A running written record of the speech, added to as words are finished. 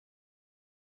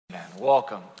Amen.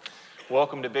 Welcome.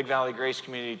 Welcome to Big Valley Grace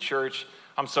Community Church.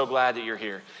 I'm so glad that you're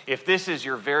here. If this is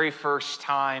your very first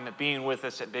time being with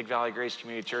us at Big Valley Grace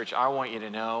Community Church, I want you to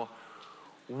know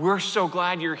we're so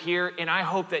glad you're here, and I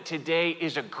hope that today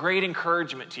is a great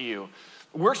encouragement to you.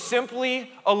 We're simply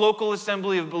a local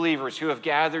assembly of believers who have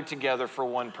gathered together for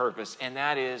one purpose, and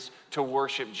that is to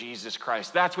worship Jesus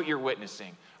Christ. That's what you're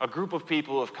witnessing, a group of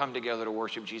people who have come together to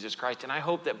worship Jesus Christ, and I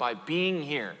hope that by being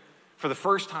here for the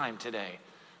first time today,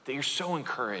 that you're so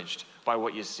encouraged by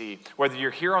what you see. Whether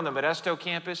you're here on the Modesto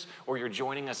campus or you're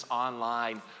joining us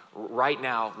online right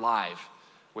now, live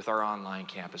with our online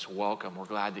campus, welcome. We're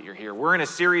glad that you're here. We're in a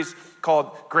series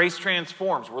called Grace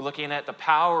Transforms. We're looking at the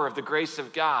power of the grace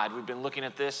of God. We've been looking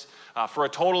at this for a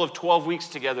total of 12 weeks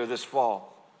together this fall.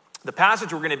 The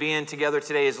passage we're going to be in together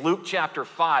today is Luke chapter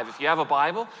 5. If you have a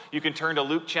Bible, you can turn to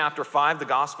Luke chapter 5, the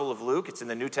Gospel of Luke. It's in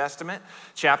the New Testament.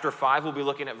 Chapter 5, we'll be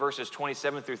looking at verses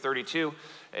 27 through 32.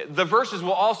 The verses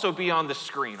will also be on the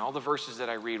screen. All the verses that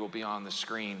I read will be on the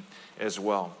screen as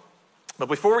well. But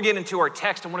before we get into our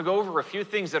text, I want to go over a few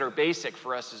things that are basic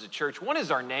for us as a church. One is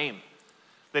our name.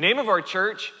 The name of our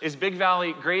church is Big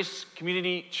Valley Grace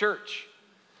Community Church.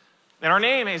 And our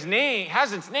name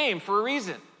has its name for a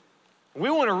reason. We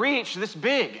want to reach this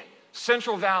big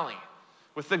Central Valley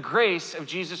with the grace of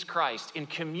Jesus Christ in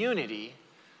community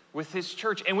with his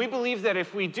church. And we believe that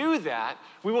if we do that,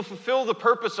 we will fulfill the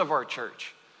purpose of our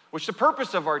church, which the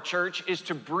purpose of our church is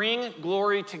to bring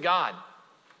glory to God.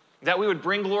 That we would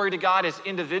bring glory to God as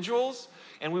individuals,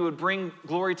 and we would bring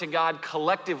glory to God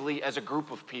collectively as a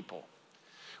group of people,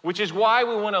 which is why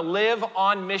we want to live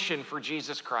on mission for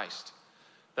Jesus Christ.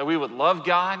 That we would love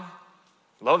God,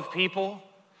 love people,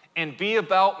 and be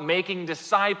about making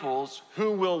disciples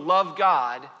who will love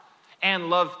God and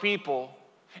love people,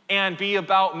 and be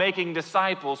about making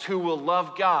disciples who will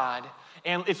love God,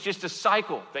 and it's just a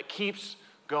cycle that keeps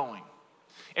going.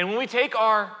 And when we take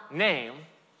our name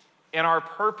and our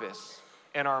purpose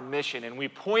and our mission and we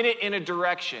point it in a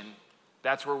direction,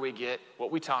 that's where we get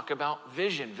what we talk about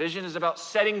vision. Vision is about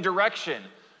setting direction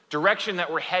that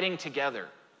we're heading together.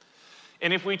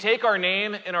 And if we take our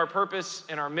name and our purpose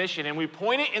and our mission and we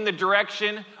point it in the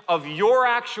direction of your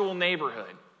actual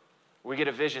neighborhood, we get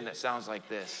a vision that sounds like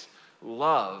this: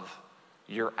 love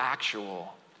your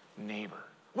actual neighbor.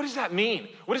 What does that mean?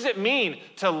 What does it mean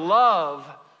to love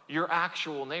your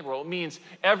actual neighbor? Well, it means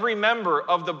every member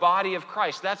of the body of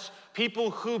Christ. That's people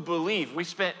who believe. We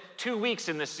spent 2 weeks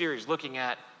in this series looking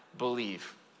at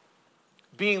believe,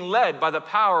 being led by the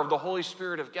power of the Holy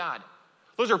Spirit of God.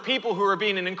 Those are people who are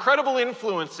being an incredible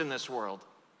influence in this world.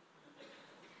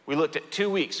 We looked at 2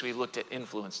 weeks, we looked at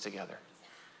influence together.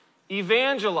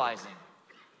 Evangelizing,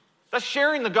 that's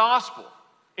sharing the gospel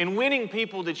and winning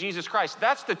people to Jesus Christ.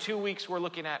 That's the 2 weeks we're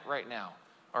looking at right now,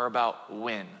 are about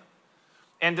win.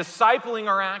 And discipling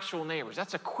our actual neighbors,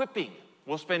 that's equipping.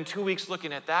 We'll spend 2 weeks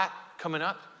looking at that coming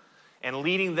up and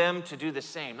leading them to do the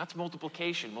same. That's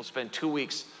multiplication. We'll spend 2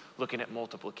 weeks looking at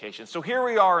multiplication. So here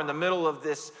we are in the middle of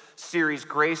this series,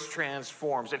 Grace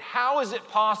Transforms. And how is it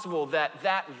possible that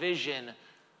that vision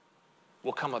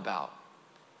will come about?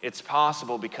 It's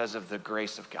possible because of the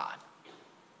grace of God.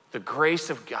 The grace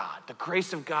of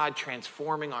God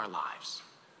transforming our lives,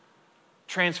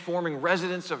 transforming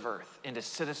residents of earth into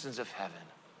citizens of heaven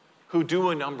who do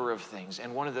a number of things.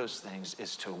 And one of those things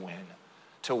is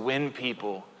to win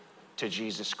people to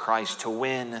Jesus Christ, to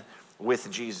win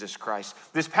with Jesus Christ.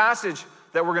 This passage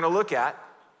that we're going to look at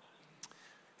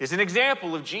is an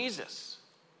example of Jesus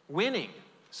winning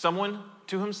someone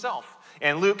to himself.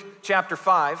 And Luke chapter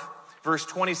 5, verse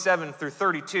 27 through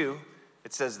 32,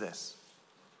 it says this: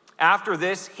 After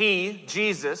this, he,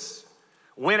 Jesus,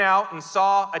 went out and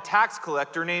saw a tax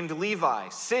collector named Levi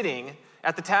sitting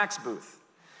at the tax booth.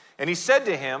 And he said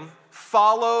to him,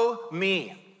 "Follow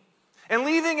me." And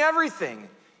leaving everything,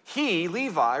 he,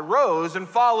 Levi, rose and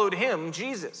followed him,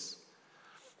 Jesus.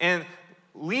 And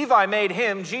Levi made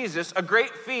him, Jesus, a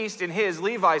great feast in his,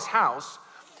 Levi's house.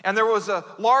 And there was a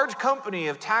large company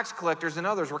of tax collectors and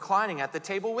others reclining at the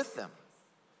table with them.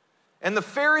 And the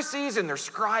Pharisees and their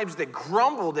scribes, they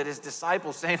grumbled at his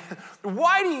disciples, saying,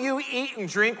 "Why do you eat and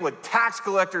drink with tax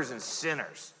collectors and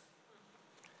sinners?"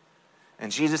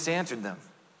 And Jesus answered them,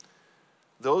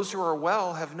 "Those who are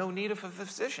well have no need of a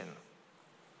physician,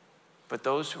 but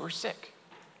those who are sick.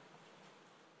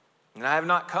 And I have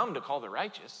not come to call the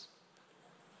righteous,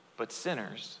 but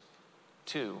sinners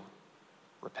to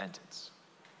repentance."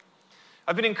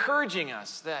 I've been encouraging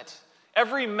us that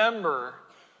every member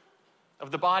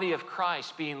of the body of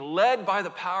Christ, being led by the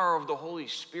power of the Holy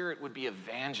Spirit, would be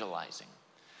evangelizing.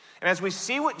 And as we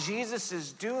see what Jesus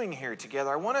is doing here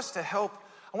together, I want us to help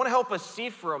I want to help us see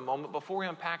for a moment before we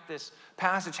unpack this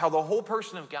passage how the whole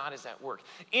person of God is at work.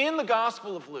 In the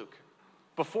Gospel of Luke,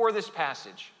 before this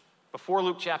passage, before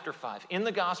Luke chapter 5, in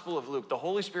the Gospel of Luke, the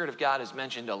Holy Spirit of God is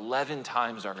mentioned 11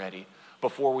 times already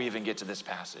before we even get to this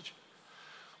passage.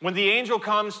 When the angel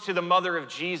comes to the mother of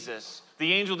Jesus,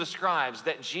 the angel describes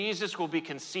that Jesus will be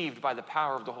conceived by the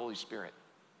power of the Holy Spirit.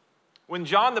 When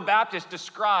John the Baptist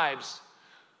describes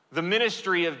the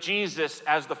ministry of Jesus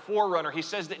as the forerunner, he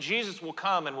says that Jesus will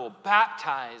come and will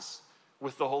baptize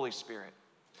with the Holy Spirit.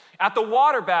 At the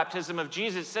water baptism of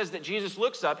Jesus, it says that Jesus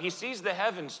looks up, he sees the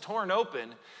heavens torn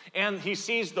open, and he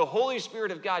sees the Holy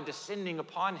Spirit of God descending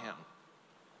upon him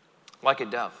like a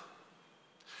dove.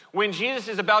 When Jesus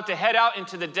is about to head out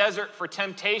into the desert for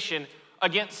temptation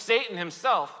against Satan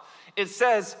himself, it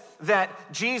says that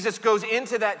Jesus goes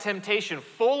into that temptation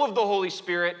full of the Holy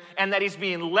Spirit and that he's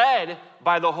being led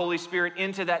by the Holy Spirit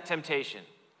into that temptation.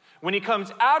 When he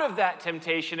comes out of that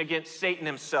temptation against Satan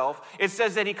himself, it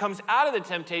says that he comes out of the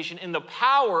temptation in the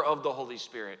power of the Holy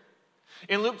Spirit.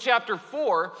 In Luke chapter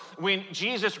 4, when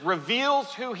Jesus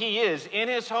reveals who he is in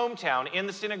his hometown, in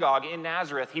the synagogue in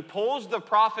Nazareth, he pulls the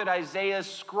prophet Isaiah's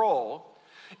scroll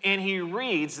and he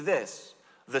reads this: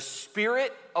 "The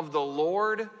Spirit of the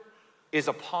Lord is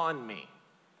upon me,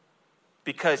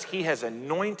 because he has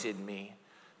anointed me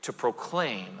to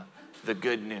proclaim the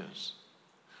good news."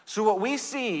 So what we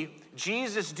see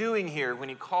Jesus doing here when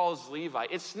he calls Levi,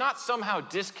 it's not somehow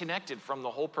disconnected from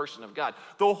the whole person of God.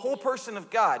 The whole person of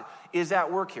God is at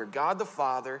work here. God the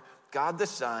Father, God the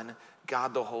Son,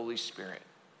 God the Holy Spirit.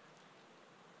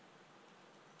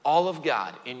 All of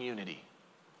God in unity,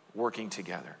 working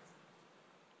together.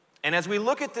 And as we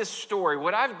look at this story,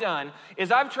 what I've done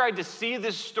is I've tried to see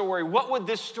this story. What would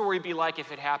this story be like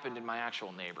if it happened in my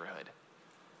actual neighborhood?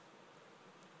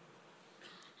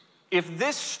 If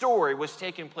this story was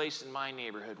taking place in my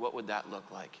neighborhood, what would that look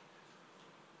like?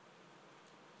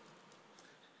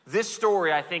 This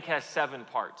story, I think, has 7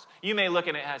 parts. You may look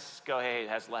and it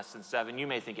has less than 7. You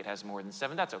may think it has more than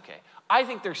 7. That's okay. I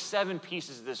think there's 7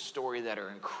 pieces of this story that are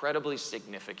incredibly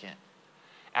significant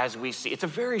as we see. It's a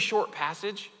very short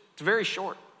passage. It's very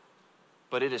short.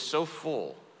 But it is so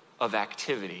full of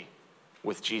activity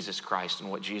with Jesus Christ and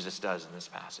what Jesus does in this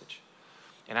passage.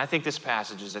 And I think this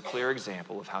passage is a clear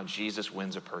example of how Jesus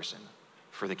wins a person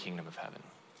for the kingdom of heaven.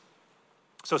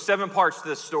 So 7 parts to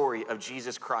the story of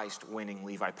Jesus Christ winning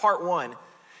Levi. Part 1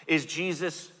 is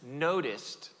Jesus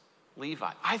noticed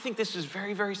Levi. I think this is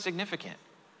very, very significant.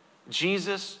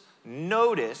 Jesus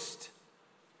noticed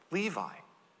Levi.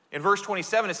 In verse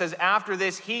 27, it says, "After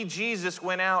this, he, Jesus,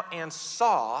 went out and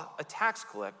saw a tax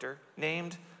collector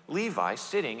named Levi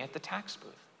sitting at the tax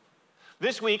booth."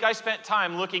 This week, I spent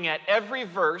time looking at every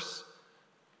verse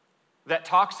that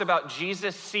talks about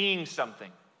Jesus seeing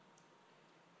something.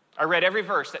 I read every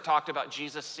verse that talked about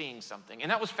Jesus seeing something, and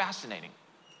that was fascinating.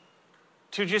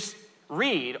 To just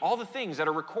read all the things that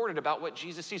are recorded about what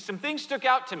Jesus sees. Some things stuck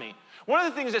out to me. One of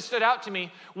the things that stood out to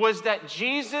me was that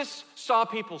Jesus saw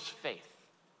people's faith.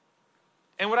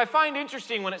 And what I find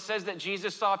interesting when it says that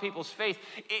Jesus saw people's faith,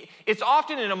 it's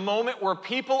often in a moment where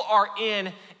people are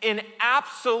in an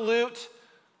absolute,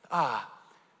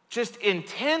 just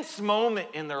intense moment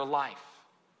in their life.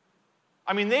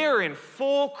 I mean, they are in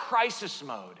full crisis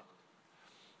mode.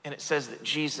 And it says that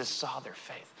Jesus saw their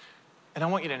faith. And I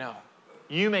want you to know,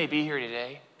 you may be here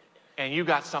today and you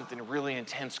got something really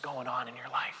intense going on in your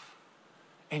life.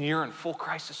 And you're in full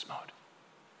crisis mode.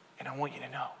 And I want you to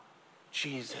know,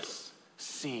 Jesus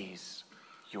sees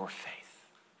your faith.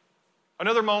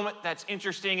 Another moment that's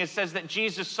interesting, it says that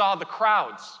Jesus saw the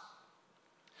crowds.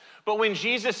 But when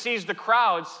Jesus sees the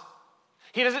crowds,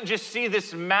 he doesn't just see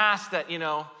this mass that,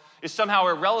 is somehow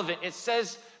irrelevant. It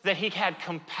says that he had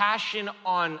compassion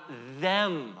on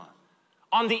them,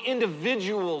 on the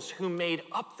individuals who made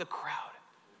up the crowd.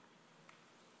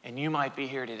 And you might be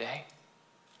here today,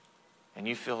 and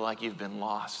you feel like you've been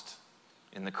lost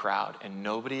in the crowd, and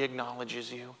nobody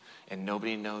acknowledges you, and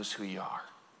nobody knows who you are.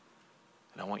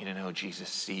 And I want you to know Jesus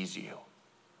sees you.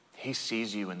 He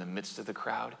sees you in the midst of the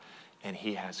crowd, and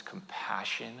he has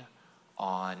compassion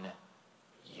on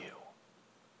you.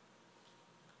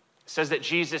 It says that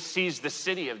Jesus sees the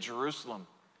city of Jerusalem,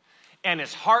 and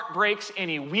his heart breaks, and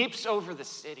he weeps over the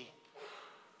city.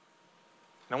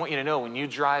 And I want you to know, when you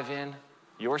drive in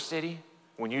your city,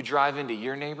 when you drive into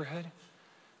your neighborhood,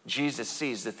 Jesus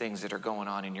sees the things that are going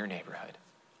on in your neighborhood.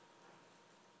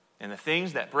 And the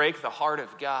things that break the heart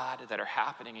of God that are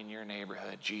happening in your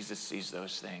neighborhood, Jesus sees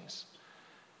those things.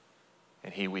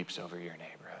 And he weeps over your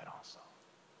neighborhood also.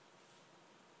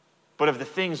 But of the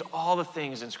things, all the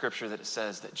things in Scripture that it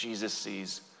says that Jesus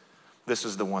sees, This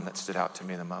is the one that stood out to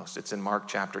me the most. It's in Mark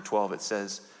chapter 12. It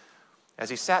says, as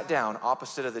he sat down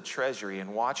opposite of the treasury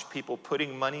and watched people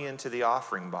putting money into the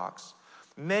offering box,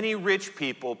 many rich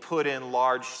people put in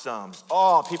large sums.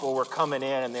 Oh, people were coming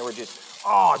in and they were just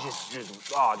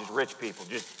rich people,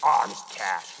 just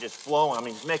cash, just flowing. I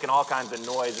mean, just making all kinds of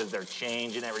noise as they're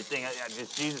changing everything.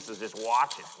 Jesus is just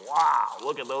watching. Wow,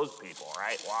 look at those people,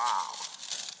 right? Wow.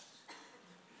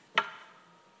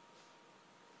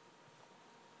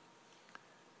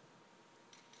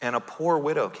 And a poor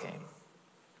widow came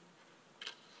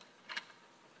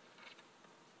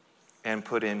and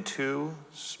put in 2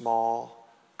 small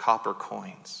copper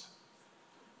coins,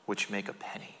 which make a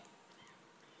penny.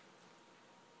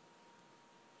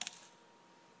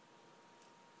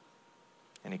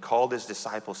 And he called his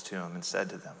disciples to him and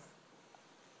said to them,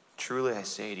 truly I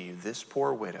say to you, this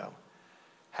poor widow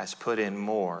has put in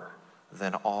more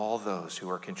than all those who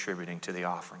are contributing to the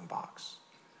offering box.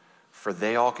 For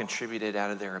they all contributed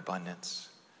out of their abundance,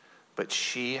 but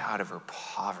she out of her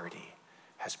poverty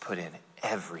has put in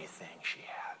everything she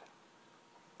had,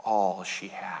 all she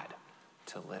had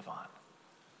to live on.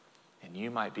 And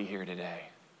you might be here today,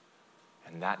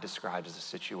 and that describes the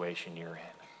situation you're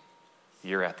in.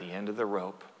 You're at the end of the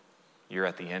rope. You're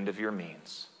at the end of your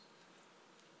means.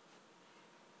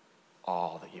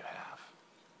 All that you have.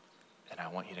 And I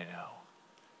want you to know,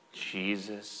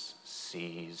 Jesus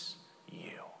sees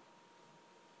you.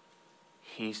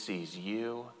 He sees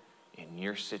you in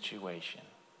your situation.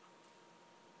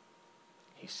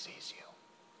 He sees you.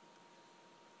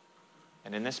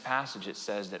 And in this passage it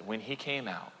says that when he came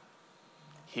out,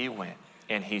 he went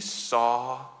and he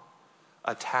saw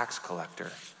a tax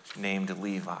collector named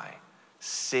Levi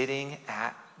sitting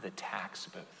at the tax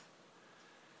booth.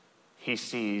 He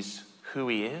sees who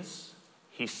he is.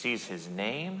 He sees his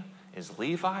name is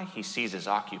Levi. He sees his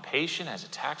occupation as a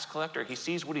tax collector. He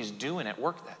sees what he's doing at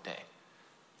work that day.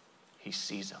 He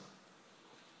sees him.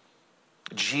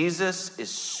 Jesus is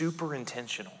super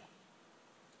intentional.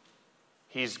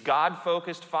 He's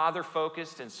God-focused,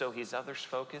 Father-focused, and so he's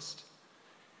others-focused.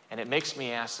 And it makes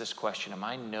me ask this question, am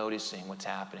I noticing what's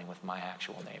happening with my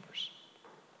actual neighbors?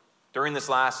 During this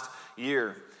last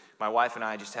year, my wife and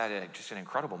I just had an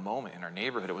incredible moment in our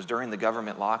neighborhood. It was during the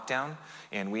government lockdown,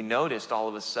 and we noticed all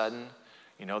of a sudden,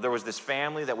 there was this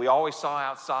family that we always saw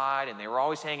outside, and they were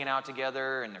always hanging out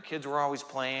together, and their kids were always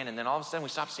playing, and then all of a sudden we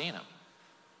stopped seeing them.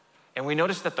 And we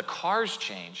noticed that the cars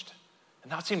changed,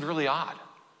 and that seemed really odd.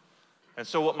 And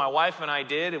so what my wife and I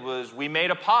did was we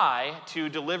made a pie to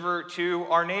deliver to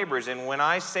our neighbors. And when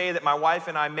I say that my wife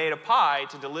and I made a pie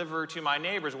to deliver to my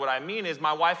neighbors, what I mean is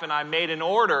my wife and I made an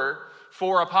order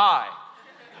for a pie.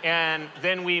 And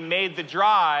then we made the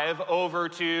drive over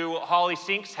to Holly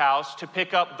Sink's house to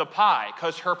pick up the pie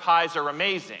because her pies are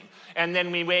amazing. And then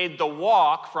we made the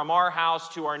walk from our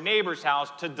house to our neighbor's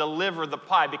house to deliver the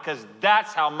pie because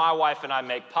that's how my wife and I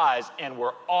make pies, and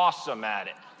we're awesome at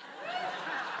it.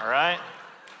 All right?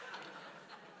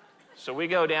 So we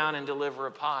go down and deliver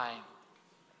a pie.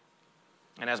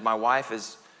 And as my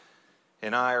wife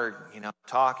and I are,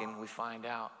 talking, we find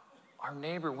out our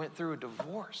neighbor went through a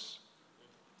divorce.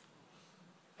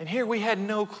 And here we had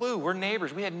no clue. We're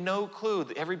neighbors. We had no clue.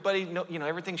 Everybody,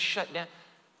 everything's shut down.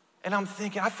 And I'm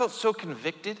thinking, I felt so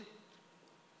convicted.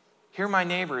 Here my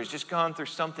neighbor has just gone through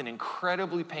something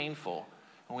incredibly painful,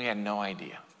 and we had no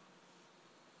idea.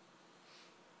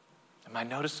 Am I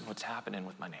noticing what's happening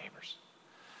with my neighbors?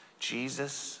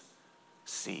 Jesus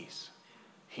sees.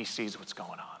 He sees what's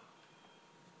going on.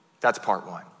 That's part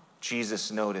 1.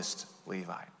 Jesus noticed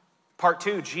Levi. Part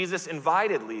 2, Jesus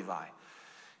invited Levi.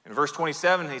 In verse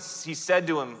 27, he said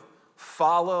to him,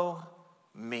 follow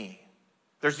me.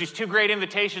 There's these 2 great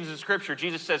invitations in Scripture.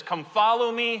 Jesus says, come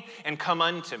follow me and come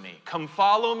unto me. Come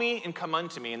follow me and come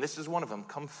unto me. And this is one of them,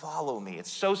 come follow me.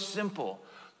 It's so simple,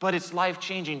 but it's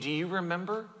life-changing. Do you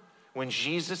remember when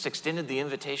Jesus extended the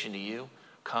invitation to you?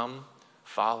 Come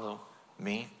follow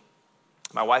me.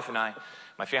 My wife and I,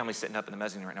 my family's sitting up in the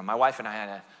mezzanine right now. My wife and I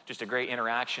had just a great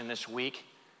interaction this week.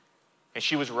 And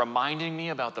she was reminding me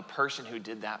about the person who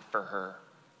did that for her.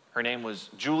 Her name was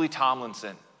Julie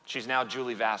Tomlinson. She's now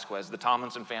Julie Vasquez. The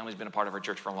Tomlinson family's been a part of our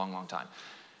church for a long, long time.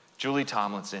 Julie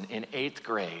Tomlinson, in 8th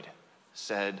grade,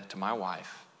 said to my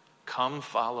wife, come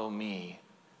follow me.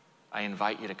 I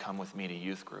invite you to come with me to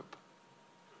youth group.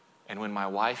 And when my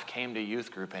wife came to youth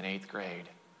group in 8th grade,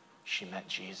 she met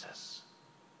Jesus.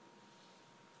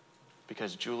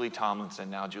 Because Julie Tomlinson,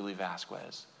 now Julie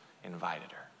Vasquez, invited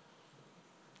her.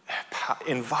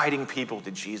 Inviting people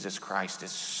to Jesus Christ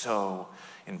is so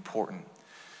important.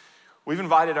 We've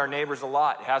invited our neighbors a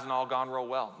lot. It hasn't all gone real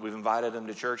well. We've invited them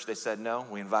to church. They said no.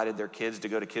 We invited their kids to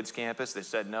go to kids' campus. They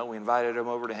said no. We invited them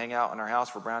over to hang out in our house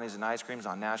for brownies and ice creams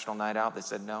on National Night Out. They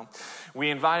said no. We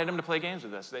invited them to play games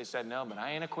with us. They said no, but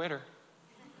I ain't a quitter.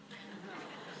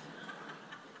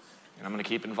 And I'm going to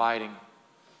keep inviting.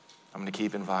 I'm going to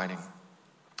keep inviting.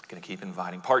 I'm going to keep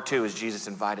inviting. Part 2 is Jesus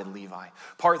invited Levi.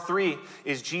 Part 3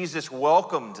 is Jesus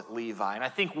welcomed Levi. And I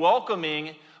think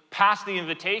welcoming past the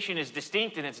invitation is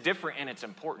distinct and it's different and it's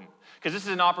important. Because this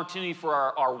is an opportunity for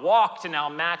our walk to now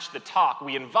match the talk.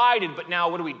 We invited, but now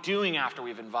what are we doing after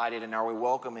we've invited, and are we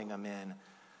welcoming them in?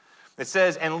 It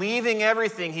says, and leaving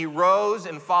everything, he rose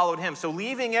and followed him. So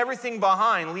leaving everything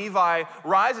behind, Levi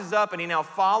rises up and he now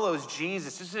follows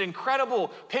Jesus. This is an incredible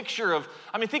picture of,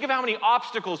 think of how many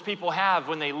obstacles people have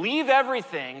when they leave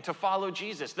everything to follow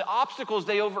Jesus. The obstacles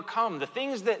they overcome, the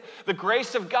things that the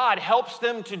grace of God helps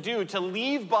them to do, to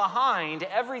leave behind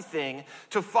everything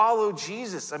to follow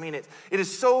Jesus. It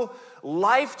is so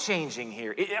life-changing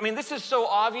here. This is so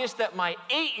obvious that my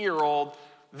 8-year-old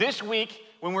this week,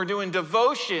 when we're doing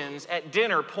devotions at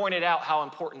dinner, pointed out how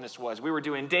important this was. We were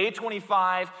doing day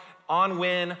 25 on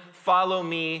Win, follow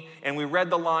me, and we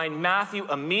read the line,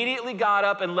 Matthew immediately got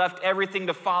up and left everything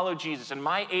to follow Jesus. And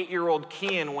my 8-year-old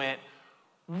Kian went,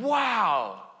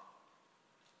 wow,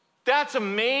 that's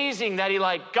amazing that he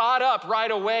got up right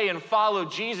away and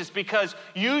followed Jesus, because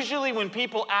usually when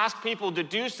people ask people to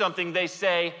do something, they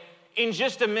say, in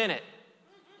just a minute.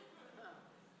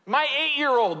 My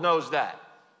 8-year-old knows that.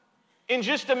 In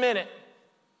just a minute.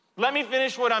 Let me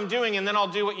finish what I'm doing and then I'll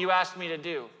do what you asked me to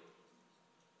do.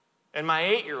 And my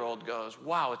 8-year-old goes,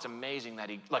 wow, it's amazing that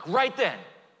he, right then,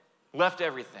 left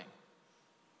everything,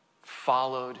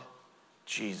 followed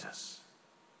Jesus.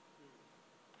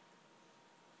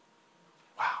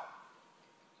 Wow.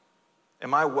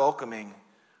 Am I welcoming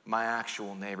my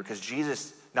actual neighbor? Because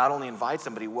Jesus not only invites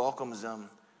them, but he welcomes them.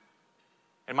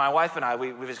 And my wife and I,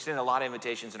 we've extended a lot of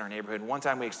invitations in our neighborhood. And one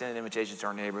time we extended invitations to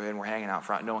our neighborhood and we're hanging out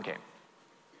front. No one came.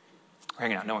 We're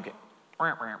hanging out. No one came.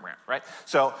 Right?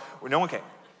 So no one came.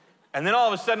 And then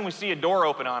all of a sudden we see a door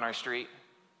open on our street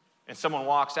and someone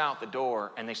walks out the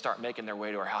door and they start making their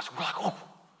way to our house. We're like, oh.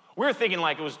 We were thinking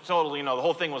it was totally, the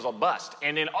whole thing was a bust.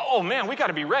 And then, oh man, we got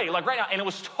to be ready, right now. And it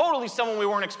was totally someone we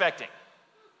weren't expecting.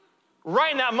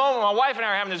 Right in that moment, my wife and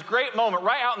I are having this great moment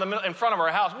right out in front of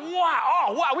our house. Wow,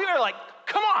 oh, wow. We were like,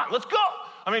 come on, let's go.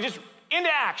 Just into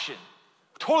action.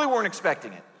 Totally weren't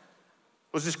expecting it.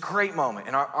 It was this great moment.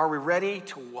 And are we ready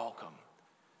to welcome?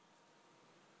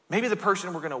 Maybe the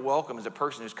person we're going to welcome is a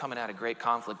person who's coming out of great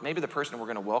conflict. Maybe the person we're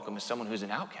going to welcome is someone who's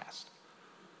an outcast.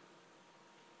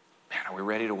 Man, are we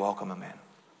ready to welcome them in?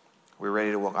 We're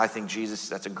ready to welcome. I think Jesus,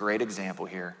 that's a great example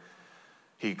here.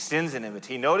 He extends an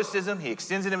invitation. He notices him, he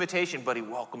extends an invitation, but he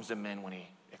welcomes him in when he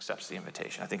accepts the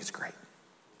invitation. I think it's great.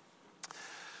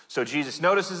 So Jesus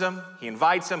notices him, he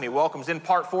invites him, he welcomes in.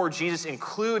 Part 4, Jesus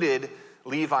included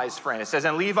Levi's friend. It says,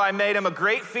 and Levi made him a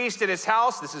great feast at his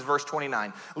house. This is verse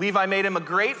 29. Levi made him a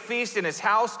great feast in his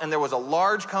house, and there was a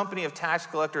large company of tax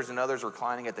collectors and others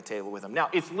reclining at the table with him. Now,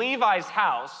 it's Levi's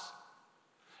house,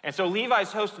 and so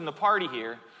Levi's hosting the party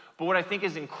here. But what I think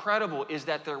is incredible is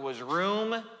that there was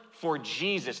room for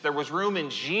Jesus. There was room in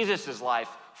Jesus' life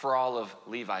for all of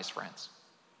Levi's friends.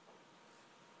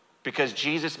 Because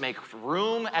Jesus makes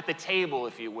room at the table,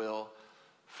 if you will,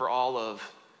 for all of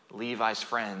Levi's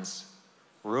friends.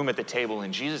 Room at the table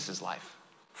in Jesus' life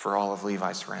for all of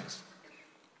Levi's friends.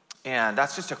 And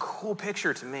that's just a cool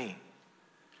picture to me.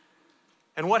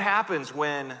 And what happens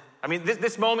when,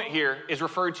 this moment here is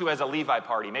referred to as a Levi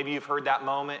party. Maybe you've heard that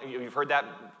moment, you've heard that,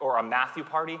 or a Matthew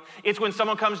party. It's when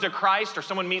someone comes to Christ or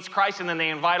someone meets Christ and then they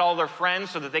invite all their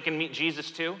friends so that they can meet Jesus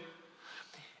too.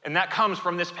 And that comes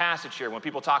from this passage here. When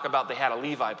people talk about they had a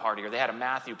Levi party or they had a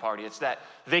Matthew party, it's that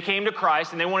they came to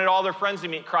Christ and they wanted all their friends to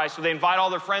meet Christ, so they invite all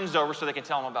their friends over so they can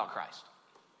tell them about Christ.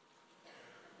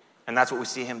 And that's what we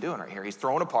see him doing right here. He's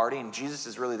throwing a party and Jesus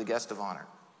is really the guest of honor.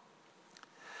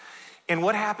 And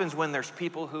what happens when there's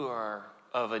people who are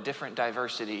of a different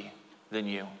diversity than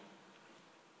you?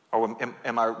 Or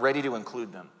am I ready to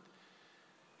include them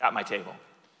at my table?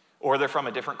 Or they're from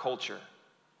a different culture.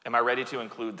 Am I ready to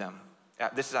include them?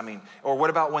 Or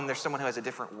what about when there's someone who has a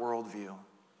different worldview?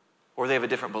 Or they have a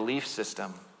different belief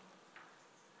system?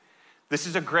 This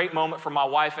is a great moment for my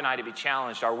wife and I to be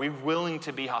challenged. Are we willing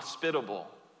to be hospitable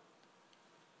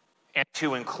and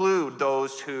to include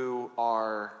those who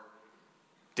are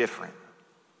different?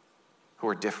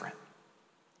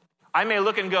 I may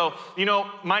look and go,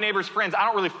 my neighbor's friends, I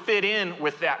don't really fit in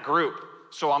with that group,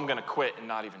 so I'm going to quit and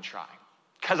not even try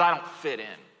because I don't fit in.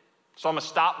 So I'm going to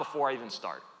stop before I even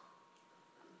start.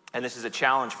 And this is a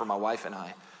challenge for my wife and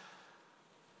I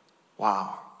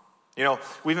Wow. You know,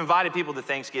 we've invited people to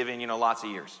Thanksgiving, lots of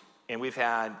years. And we've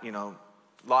had,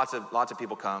 lots of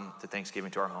people come to Thanksgiving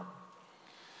to our home.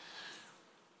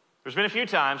 There's been a few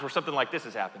times where something like this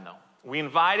has happened, though. We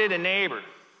invited a neighbor,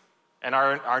 and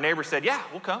our neighbor said, yeah,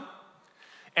 we'll come.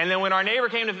 And then when our neighbor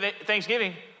came to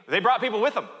Thanksgiving, they brought people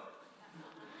with them.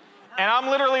 And I'm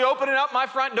literally opening up my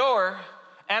front door,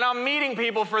 and I'm meeting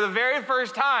people for the very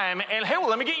first time, and hey, well,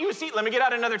 let me get you a seat. Let me get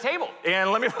out another table,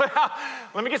 and let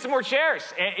me get some more chairs.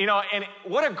 And, and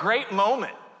what a great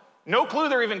moment. No clue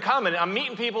they're even coming. I'm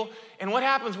meeting people, and what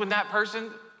happens when that person,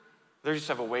 they just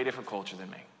have a way different culture than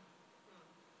me.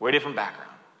 Way different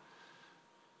background.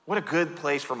 What a good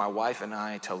place for my wife and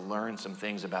I to learn some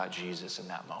things about Jesus in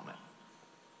that moment.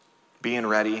 Being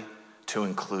ready to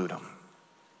include him.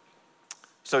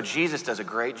 So Jesus does a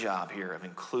great job here of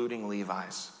including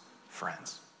Levi's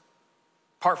friends.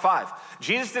 Part 5,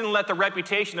 Jesus didn't let the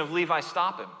reputation of Levi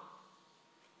stop him.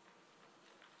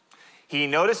 He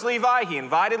noticed Levi, he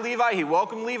invited Levi, he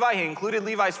welcomed Levi, he included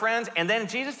Levi's friends, and then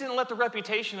Jesus didn't let the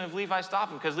reputation of Levi stop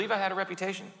him because Levi had a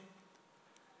reputation.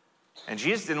 And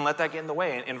Jesus didn't let that get in the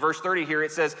way. In verse 30 here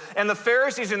it says, and the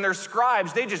Pharisees and their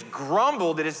scribes, they just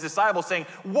grumbled at his disciples saying,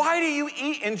 why do you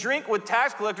eat and drink with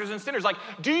tax collectors and sinners? Like,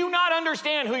 do you not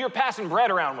understand who you're passing bread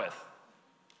around with?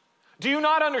 Do you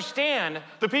not understand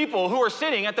the people who are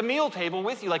sitting at the meal table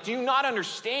with you? Like, do you not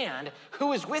understand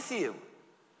who is with you?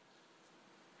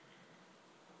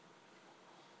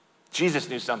 Jesus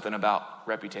knew something about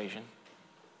reputation.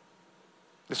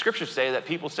 The scriptures say that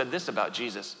people said this about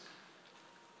Jesus.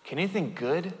 Can anything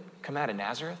good come out of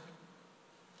Nazareth?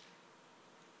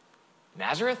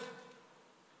 Nazareth?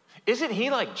 Isn't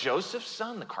he like Joseph's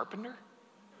son, the carpenter?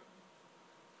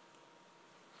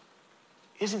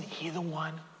 Isn't he the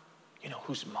one,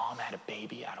 whose mom had a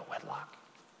baby out of wedlock?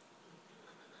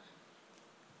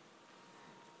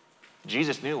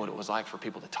 Jesus knew what it was like for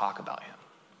people to talk about him.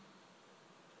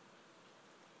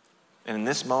 And in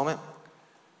this moment,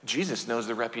 Jesus knows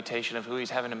the reputation of who he's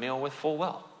having a meal with full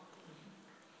well.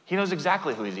 He knows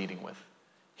exactly who he's eating with.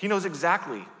 He knows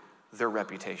exactly their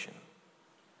reputation.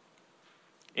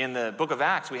 In the book of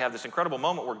Acts, we have this incredible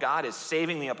moment where God is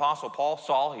saving the apostle Paul,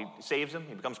 Saul. He saves him.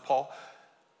 He becomes Paul.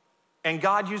 And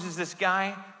God uses this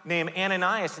guy named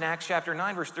Ananias in Acts chapter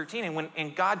 9, verse 13.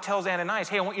 And God tells Ananias,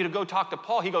 hey, I want you to go talk to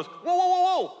Paul. He goes, whoa, whoa, whoa,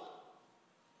 whoa.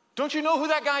 Don't you know who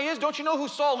that guy is? Don't you know who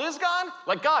Saul is, God?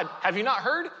 Like, God, have you not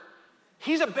heard?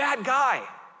 He's a bad guy.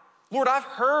 Lord, I've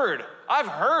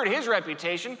heard his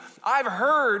reputation. I've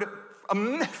heard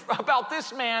about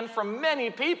this man from many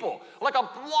people. Like a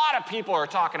lot of people are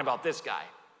talking about this guy.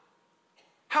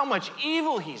 How much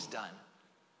evil he's done.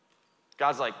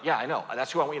 God's like, yeah, I know.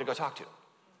 That's who I want you to go talk to.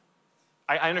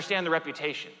 I understand the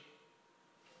reputation.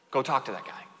 Go talk to that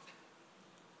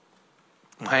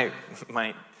guy.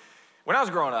 When I was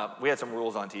growing up, we had some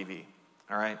rules on TV,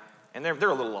 all right? And they're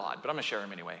a little odd, but I'm going to share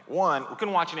them anyway. One, we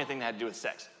couldn't watch anything that had to do with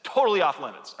sex. Totally off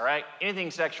limits, all right? Anything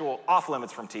sexual, off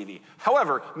limits from TV.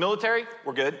 However, military,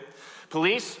 we're good.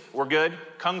 Police, we're good.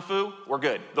 Kung Fu, we're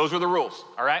good. Those were the rules,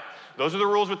 all right? Those are the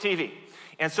rules with TV.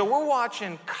 And so we're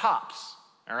watching Cops,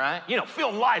 all right?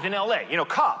 Filmed live in LA,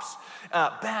 Cops.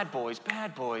 Bad boys,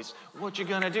 what you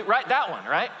gonna do? Right, that one,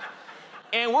 right?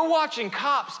 And we're watching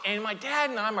Cops, and my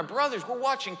dad and I, my brothers, we're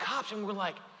watching Cops, and we're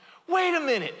like, wait a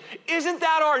minute, isn't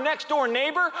that our next door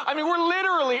neighbor? I mean, we're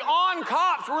literally on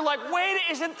Cops. We're like,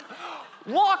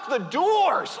 lock the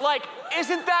doors. Like,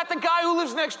 isn't that the guy who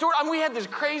lives next door? I mean, we had this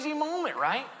crazy moment,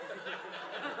 right?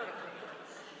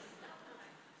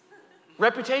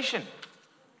 Reputation.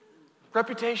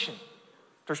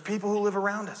 There's people who live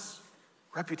around us.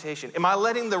 Reputation. Am I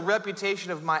letting the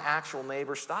reputation of my actual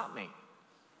neighbor stop me?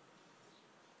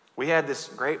 We had this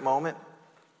great moment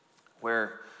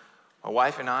where my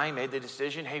wife and I made the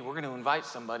decision, hey, we're going to invite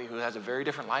somebody who has a very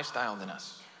different lifestyle than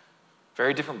us,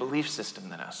 very different belief system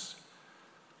than us.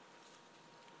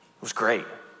 It was great.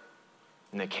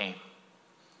 And they came.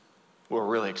 We were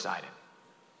really excited.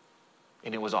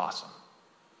 And it was awesome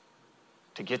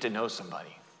to get to know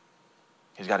somebody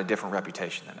who's got a different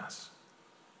reputation than us,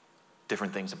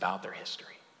 different things about their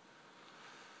history.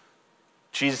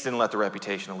 Jesus didn't let the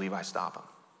reputation of Levi stop him.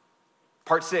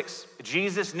 Part 6,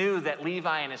 Jesus knew that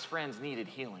Levi and his friends needed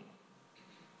healing.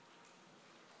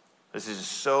 This is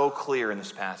so clear in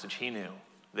this passage. He knew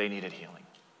they needed healing.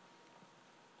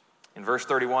 In verse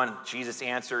 31, Jesus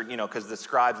answered, because the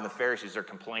scribes and the Pharisees are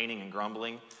complaining and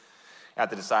grumbling at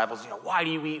the disciples. Why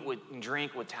do you eat and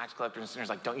drink with tax collectors and sinners?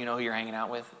 Like, don't you know who you're hanging out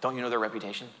with? Don't you know their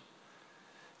reputation?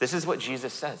 This is what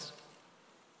Jesus says.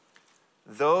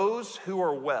 Those who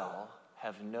are well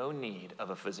have no need of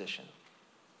a physician,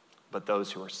 but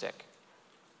those who are sick.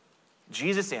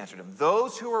 Jesus answered him,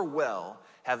 those who are well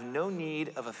have no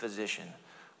need of a physician,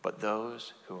 but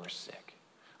those who are sick.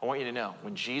 I want you to know,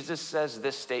 when Jesus says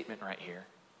this statement right here,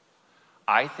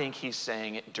 I think he's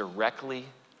saying it directly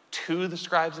to the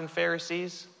scribes and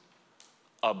Pharisees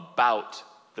about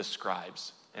the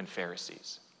scribes and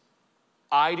Pharisees.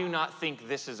 I do not think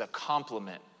this is a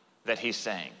compliment that he's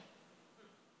saying.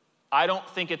 I don't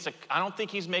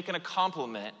think he's making a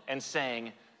compliment and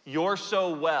saying, you're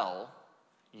so well,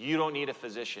 you don't need a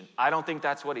physician. I don't think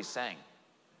that's what he's saying.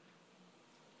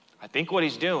 I think what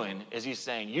he's doing is he's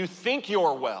saying, you think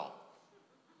you're well,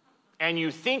 and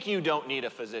you think you don't need a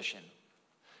physician.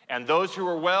 And those who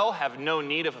are well have no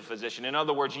need of a physician. In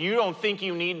other words, you don't think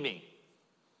you need me.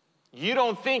 You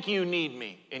don't think you need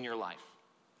me in your life.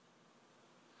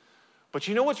 But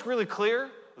you know what's really clear?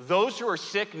 Those who are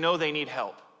sick know they need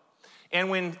help. And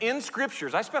when in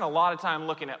scriptures, I spent a lot of time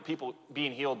looking at people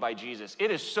being healed by Jesus. It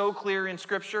is so clear in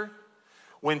scripture.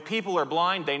 When people are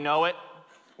blind, they know it.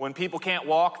 When people can't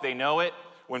walk, they know it.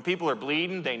 When people are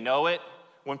bleeding, they know it.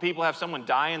 When people have someone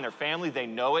die in their family, they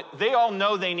know it. They all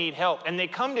know they need help. And they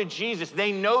come to Jesus,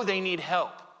 they know they need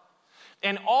help.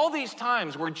 And all these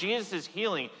times where Jesus is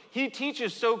healing, he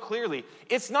teaches so clearly,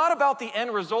 it's not about the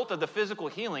end result of the physical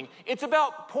healing. It's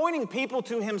about pointing people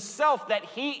to himself, that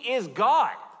he is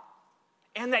God.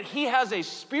 And that he has a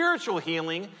spiritual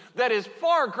healing that is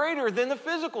far greater than the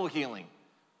physical healing.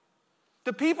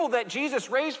 The people that Jesus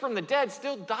raised from the dead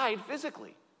still died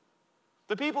physically.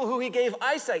 The people who he gave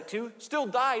eyesight to still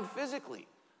died physically.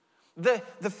 The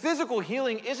physical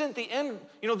healing isn't the end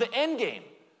game.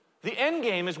 The end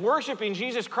game is worshiping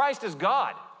Jesus Christ as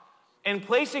God and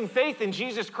placing faith in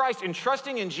Jesus Christ and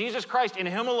trusting in Jesus Christ, in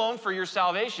him alone for your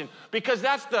salvation, because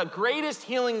that's the greatest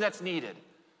healing that's needed,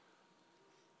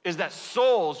 is that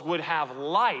souls would have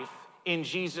life in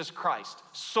Jesus Christ.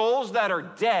 Souls that are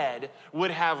dead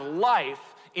would have life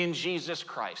in Jesus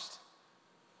Christ.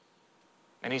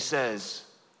 And he says,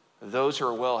 those who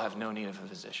are well have no need of a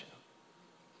physician,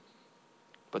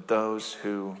 but those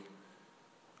who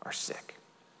are sick.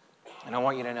 And I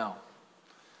want you to know,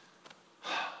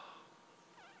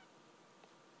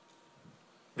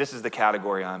 this is the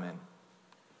category I'm in.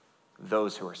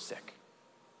 Those who are sick.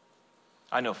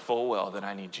 I know full well that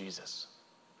I need Jesus.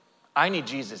 I need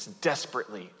Jesus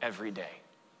desperately every day.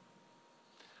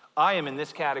 I am in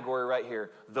this category right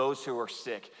here, those who are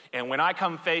sick. And when I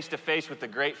come face to face with the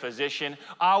great physician,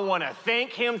 I want to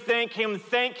thank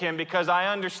him, because I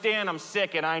understand I'm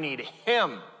sick and I need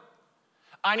him.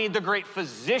 I need the great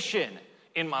physician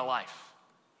in my life.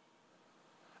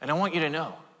 And I want you to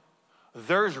know,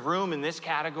 there's room in this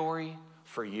category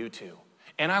for you too.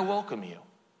 And I welcome you.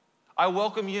 I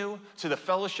welcome you to the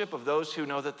fellowship of those who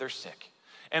know that they're sick.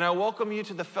 And I welcome you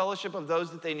to the fellowship of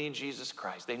those that they need Jesus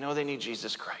Christ. They know they need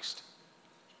Jesus Christ.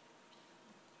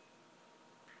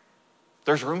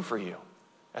 There's room for you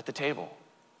at the table.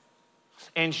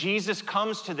 And Jesus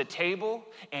comes to the table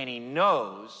and he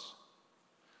knows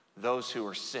those who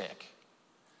are sick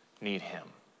need him.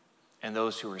 And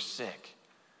those who are sick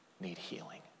need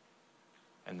healing.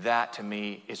 And that to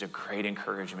me is a great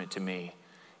encouragement to me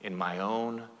in my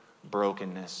own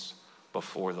brokenness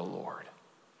before the Lord.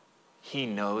 He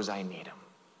knows I need him.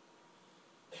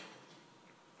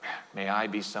 May I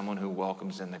be someone who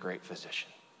welcomes in the great physician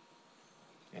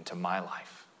into my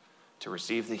life to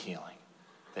receive the healing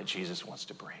that Jesus wants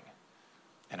to bring.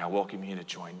 And I welcome you to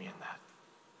join me in that.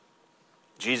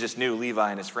 Jesus knew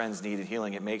Levi and his friends needed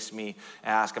healing. It makes me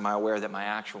ask, am I aware that my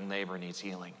actual neighbor needs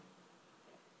healing?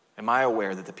 Am I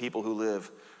aware that the people who live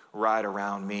right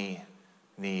around me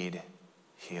need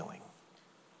healing?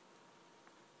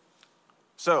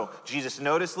 So, Jesus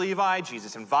noticed Levi,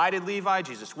 Jesus invited Levi,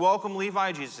 Jesus welcomed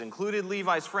Levi, Jesus included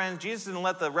Levi's friends. Jesus didn't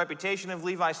let the reputation of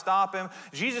Levi stop him.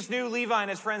 Jesus knew Levi and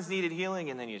his friends needed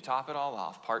healing, and then you top it all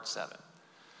off, part 7.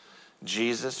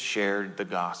 Jesus shared the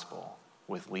gospel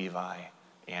with Levi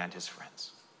and his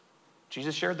friends.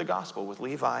 Jesus shared the gospel with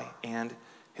Levi and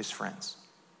his friends.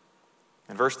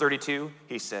 In verse 32,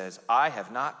 he says, I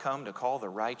have not come to call the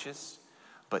righteous,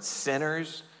 but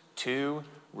sinners to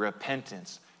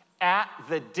repentance. At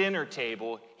the dinner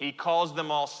table, he calls them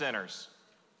all sinners.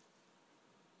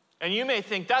 And you may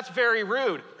think that's very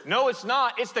rude. No, it's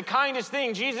not. It's the kindest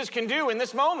thing Jesus can do in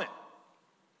this moment.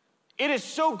 It is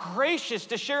so gracious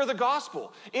to share the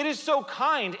gospel. It is so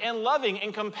kind and loving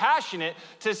and compassionate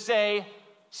to say,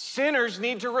 sinners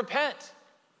need to repent.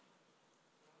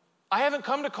 I haven't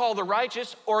come to call the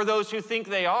righteous or those who think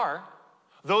they are,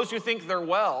 those who think they're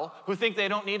well, who think they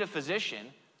don't need a physician.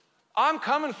 I'm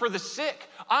coming for the sick.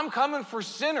 I'm coming for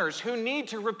sinners who need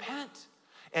to repent.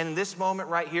 And in this moment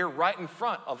right here, right in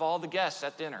front of all the guests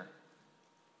at dinner,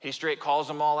 He straight calls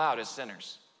them all out as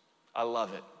sinners. I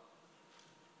love it.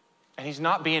 And he's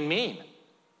not being mean.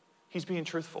 He's being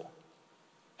truthful.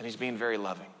 And he's being very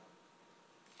loving.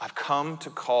 I've come to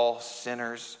call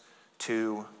sinners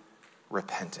to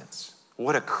repentance.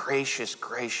 What a gracious,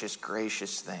 gracious,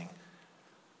 gracious thing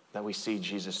that we see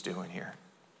Jesus doing here.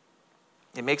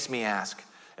 It makes me ask,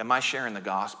 am I sharing the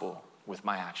gospel with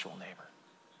my actual neighbor?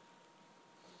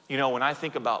 You know, when I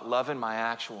think about loving my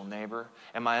actual neighbor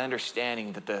and my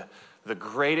understanding that the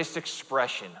greatest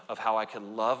expression of how I could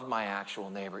love my actual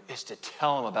neighbor is to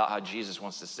tell them about how Jesus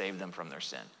wants to save them from their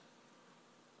sin.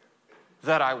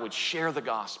 That I would share the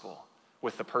gospel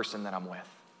with the person that I'm with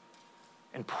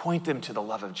and point them to the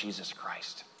love of Jesus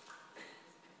Christ.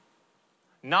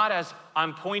 Not as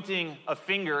I'm pointing a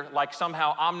finger like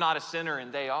somehow I'm not a sinner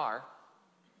and they are,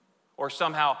 or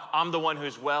somehow I'm the one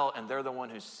who's well and they're the one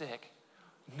who's sick.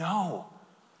 No.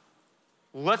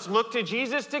 Let's look to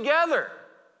Jesus together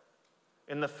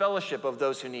in the fellowship of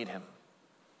those who need him,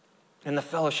 in the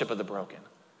fellowship of the broken,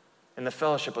 in the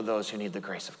fellowship of those who need the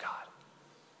grace of God.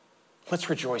 Let's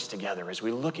rejoice together as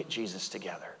we look at Jesus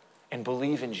together and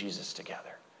believe in Jesus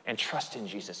together and trust in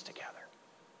Jesus together,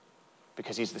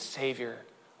 because he's the Savior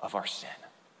of our sin,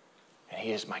 and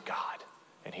he is my God,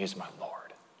 and he is my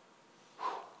Lord.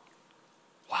 Whew.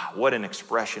 Wow, what an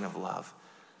expression of love.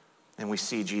 And we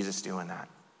see Jesus doing that.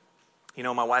 You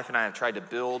know, my wife and I have tried to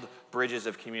build bridges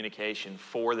of communication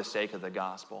for the sake of the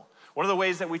gospel. One of the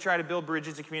ways that we try to build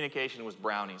bridges of communication was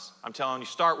brownies. I'm telling you,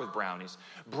 start with brownies.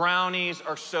 Brownies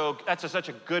are such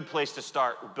a good place to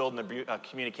start building a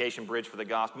communication bridge for the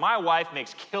gospel. My wife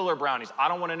makes killer brownies. I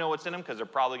don't want to know what's in them because they're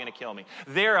probably going to kill me.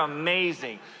 They're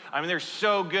amazing. I mean, they're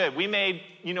so good. We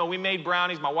made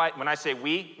brownies. My wife, when I say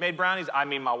we made brownies, I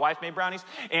mean my wife made brownies.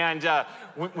 And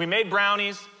we made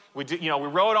brownies. We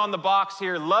wrote on the box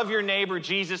here, love your neighbor,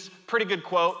 Jesus. Pretty good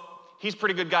quote. He's a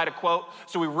pretty good guy to quote.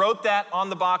 So we wrote that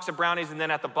on the box of brownies, and then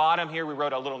at the bottom here, we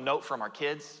wrote a little note from our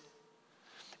kids.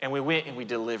 And we went and we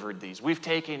delivered these. We've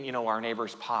taken, our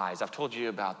neighbors' pies. I've told you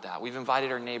about that. We've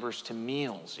invited our neighbors to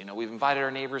meals. We've invited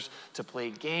our neighbors to play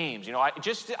games.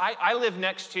 I live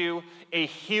next to a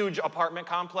huge apartment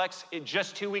complex.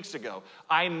 Just 2 weeks ago,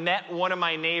 I met one of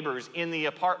my neighbors in the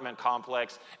apartment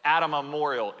complex at a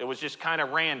memorial. It was just kind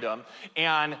of random.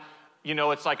 And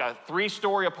it's like a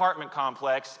 3-story apartment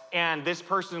complex, and this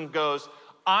person goes,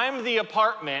 I'm the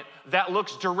apartment that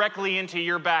looks directly into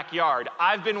your backyard.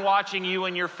 I've been watching you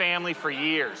and your family for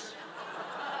years.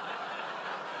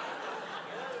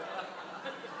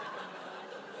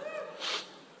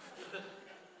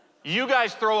 You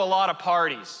guys throw a lot of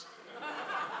parties.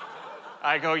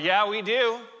 I go, yeah, we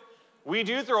do. We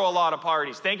do throw a lot of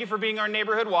parties. Thank you for being our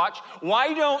neighborhood watch.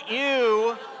 Why don't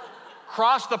you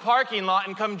cross the parking lot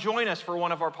and come join us for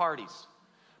one of our parties?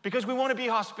 Because we want to be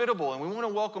hospitable and we want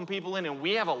to welcome people in, and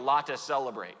we have a lot to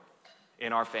celebrate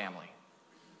in our family.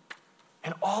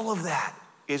 And all of that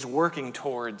is working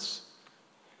towards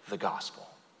the gospel.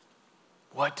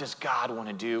 What does God want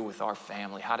to do with our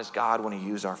family? How does God want to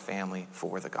use our family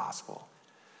for the gospel?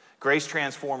 Grace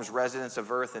transforms residents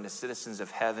of earth into citizens of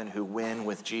heaven who win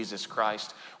with Jesus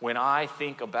Christ. When I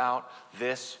think about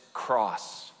this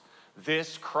cross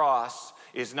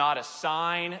is not a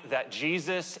sign that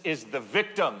Jesus is the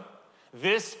victim.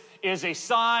 This is a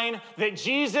sign that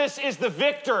Jesus is the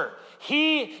victor.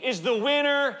 He is the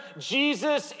winner.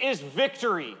 Jesus is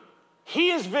victory.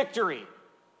 He is victory.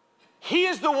 He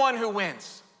is the one who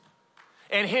wins.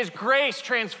 And his grace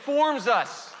transforms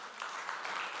us.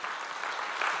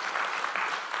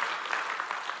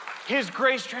 His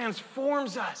grace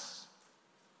transforms us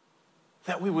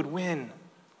that we would win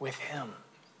with him.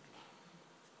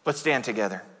 Let's stand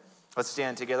together. Let's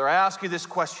stand together. I ask you this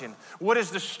question. What is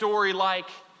the story like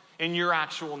in your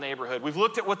actual neighborhood? We've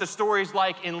looked at what the story's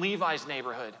like in Levi's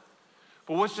neighborhood.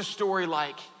 But what's the story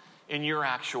like in your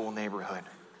actual neighborhood?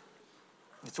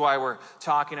 That's why we're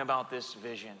talking about this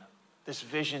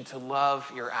vision to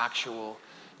love your actual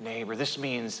neighbor. This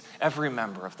means every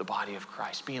member of the body of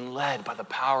Christ being led by the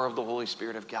power of the Holy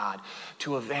Spirit of God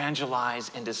to evangelize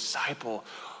and disciple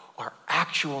our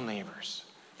actual neighbors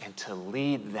and to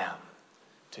lead them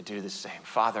to do the same.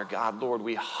 Father God, Lord,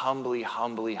 we humbly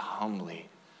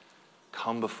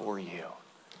come before you.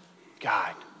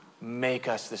 God, make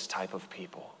us this type of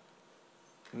people.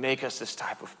 Make us this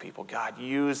type of people. God,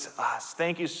 use us.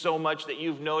 Thank you so much that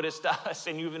you've noticed us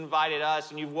and you've invited us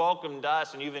and you've welcomed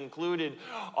us and you've included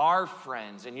our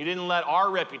friends, and you didn't let our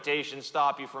reputation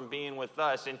stop you from being with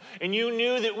us. And you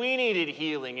knew that we needed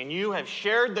healing, and you have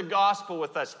shared the gospel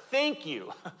with us. Thank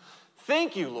you.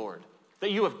 Thank you, Lord,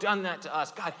 that you have done that to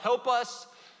us. God, help us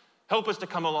to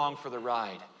come along for the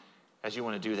ride as you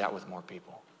want to do that with more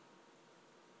people.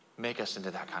 Make us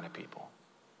into that kind of people.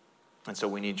 And so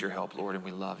we need your help, Lord, and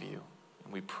we love you,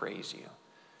 and we praise you.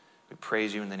 We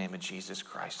praise you in the name of Jesus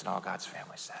Christ, and all God's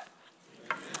family said.